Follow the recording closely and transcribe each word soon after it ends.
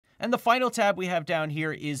And the final tab we have down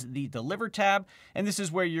here is the Deliver tab, and this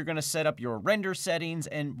is where you're going to set up your render settings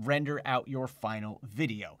and render out your final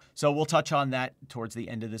video. So we'll touch on that towards the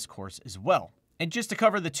end of this course as well. And just to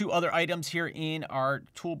cover the two other items here in our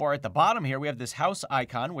toolbar at the bottom here, we have this house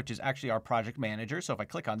icon, which is actually our project manager. So if I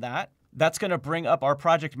click on that, that's going to bring up our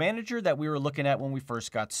project manager that we were looking at when we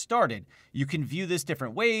first got started. You can view this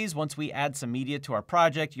different ways. Once we add some media to our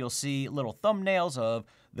project, you'll see little thumbnails of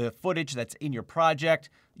the footage that's in your project.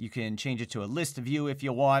 You can change it to a list view if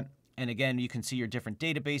you want. And again, you can see your different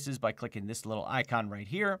databases by clicking this little icon right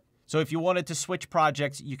here. So if you wanted to switch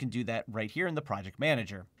projects, you can do that right here in the project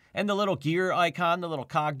manager. And the little gear icon, the little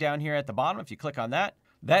cog down here at the bottom, if you click on that,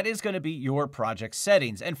 that is going to be your project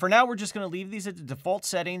settings. And for now, we're just going to leave these at the default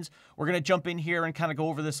settings. We're going to jump in here and kind of go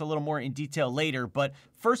over this a little more in detail later. But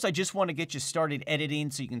first, I just want to get you started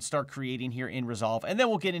editing so you can start creating here in Resolve. And then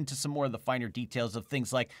we'll get into some more of the finer details of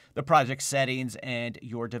things like the project settings and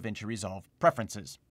your DaVinci Resolve preferences.